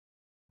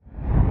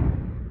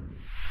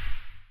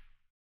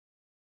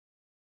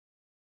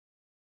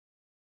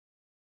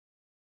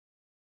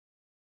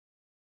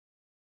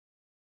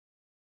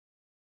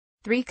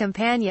Three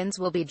companions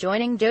will be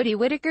joining Jodie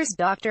Whittaker's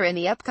Doctor in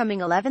the upcoming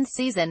 11th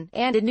season,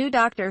 and a new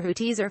Doctor Who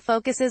teaser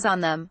focuses on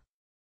them.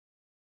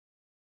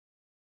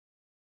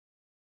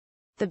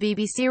 The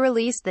BBC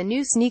released the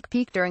new sneak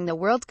peek during the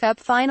World Cup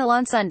final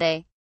on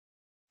Sunday.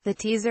 The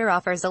teaser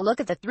offers a look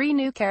at the three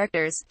new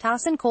characters: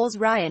 Dawson Cole's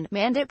Ryan,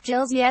 Mandip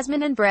Gill's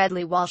Yasmin, and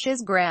Bradley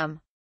Walsh's Graham.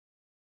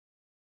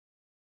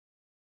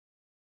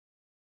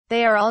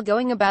 They are all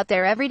going about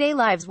their everyday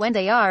lives when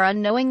they are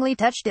unknowingly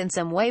touched in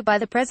some way by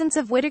the presence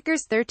of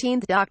Whittaker's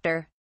 13th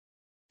Doctor.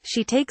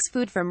 She takes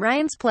food from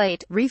Ryan's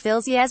plate,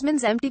 refills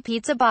Yasmin's empty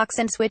pizza box,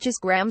 and switches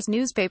Graham's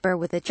newspaper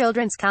with a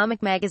children's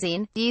comic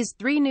magazine. These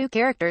three new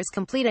characters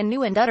complete a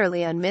new and utterly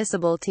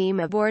unmissable team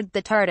aboard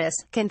the TARDIS.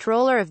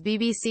 Controller of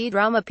BBC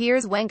drama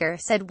Piers Wenger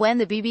said when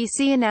the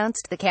BBC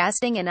announced the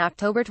casting in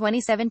October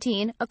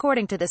 2017,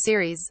 according to the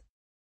series'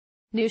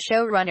 new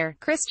showrunner,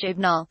 Chris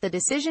Chibnall, the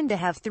decision to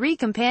have three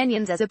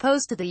companions as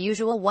opposed to the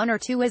usual one or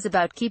two is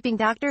about keeping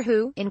Doctor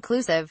Who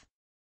inclusive.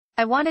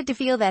 I wanted to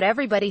feel that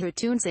everybody who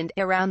tunes in,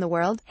 around the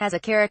world, has a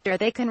character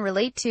they can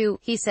relate to,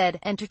 he said,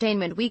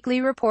 Entertainment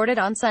Weekly reported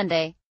on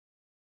Sunday.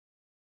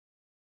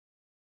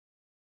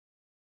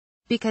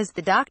 Because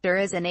the Doctor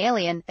is an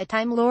alien, a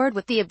Time Lord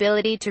with the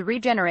ability to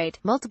regenerate,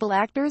 multiple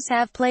actors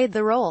have played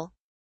the role.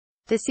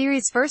 The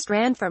series first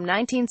ran from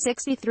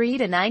 1963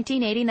 to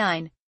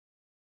 1989.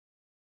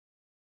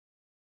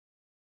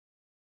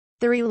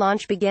 The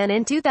relaunch began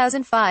in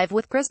 2005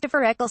 with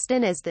Christopher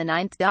Eccleston as the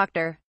 9th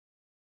Doctor.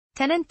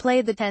 Tennant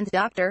played the 10th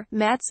Doctor,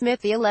 Matt Smith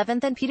the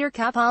 11th, and Peter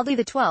Capaldi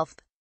the 12th.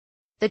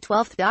 The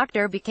 12th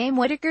Doctor became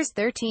Whittaker's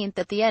 13th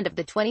at the end of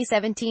the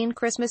 2017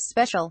 Christmas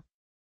special.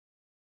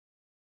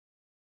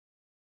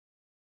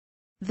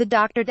 The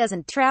Doctor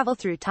doesn't travel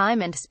through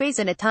time and space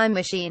in a time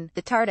machine,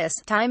 the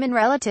TARDIS, time and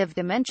relative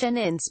dimension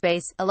in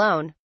space,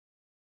 alone.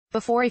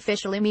 Before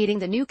officially meeting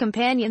the new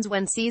companions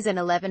when Season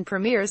 11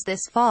 premieres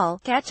this fall,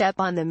 catch up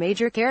on the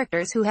major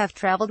characters who have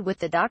traveled with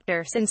the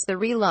Doctor since the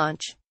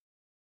relaunch.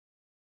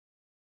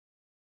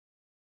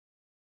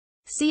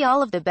 See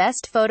all of the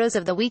best photos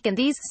of the week in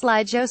these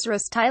slideshows.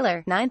 Rose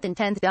Tyler, 9th and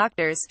 10th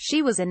Doctors.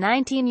 She was a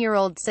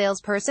 19-year-old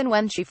salesperson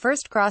when she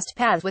first crossed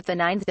paths with the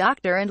 9th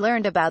Doctor and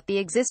learned about the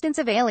existence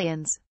of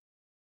aliens.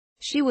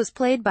 She was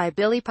played by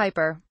Billie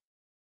Piper.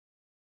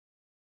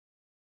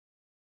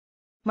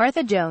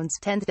 Martha Jones,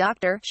 10th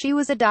Doctor. She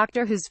was a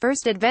doctor whose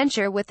first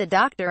adventure with the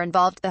Doctor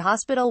involved the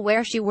hospital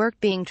where she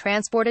worked being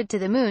transported to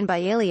the moon by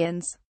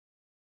aliens.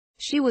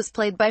 She was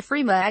played by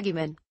Freema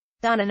Agyeman.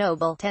 Donna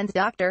Noble, 10th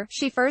Doctor.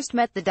 She first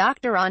met the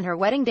Doctor on her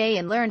wedding day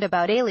and learned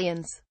about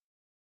aliens.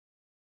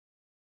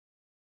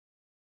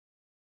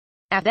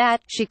 After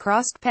that, she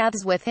crossed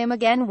paths with him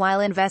again while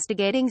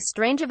investigating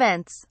strange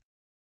events.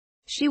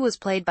 She was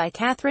played by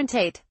Catherine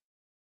Tate.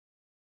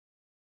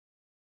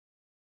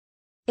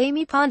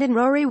 Amy Pond and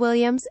Rory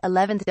Williams,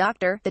 11th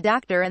Doctor. The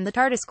Doctor and the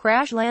TARDIS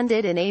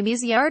crash-landed in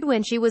Amy's yard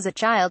when she was a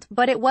child,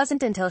 but it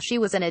wasn't until she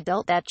was an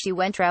adult that she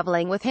went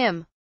traveling with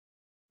him.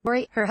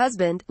 Rory, her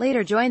husband,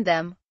 later joined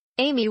them.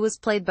 Amy was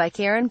played by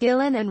Karen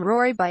Gillan and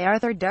Rory by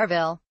Arthur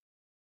Darvill.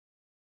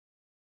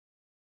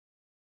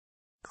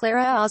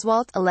 Clara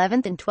Oswalt,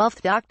 11th and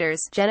 12th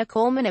Doctors. Jenna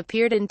Coleman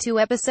appeared in 2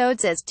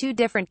 episodes as 2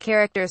 different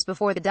characters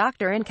before the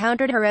Doctor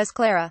encountered her as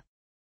Clara.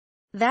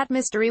 That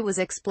mystery was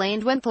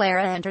explained when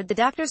Clara entered the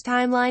Doctor's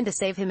timeline to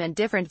save him, and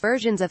different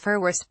versions of her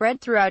were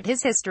spread throughout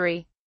his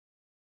history.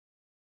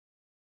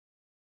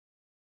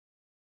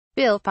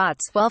 Bill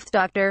Potts, 12th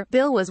Doctor.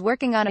 Bill was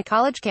working on a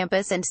college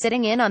campus and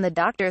sitting in on the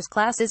Doctor's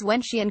classes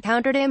when she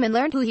encountered him and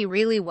learned who he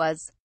really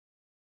was.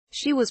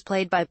 She was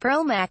played by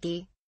Pearl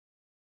Mackie.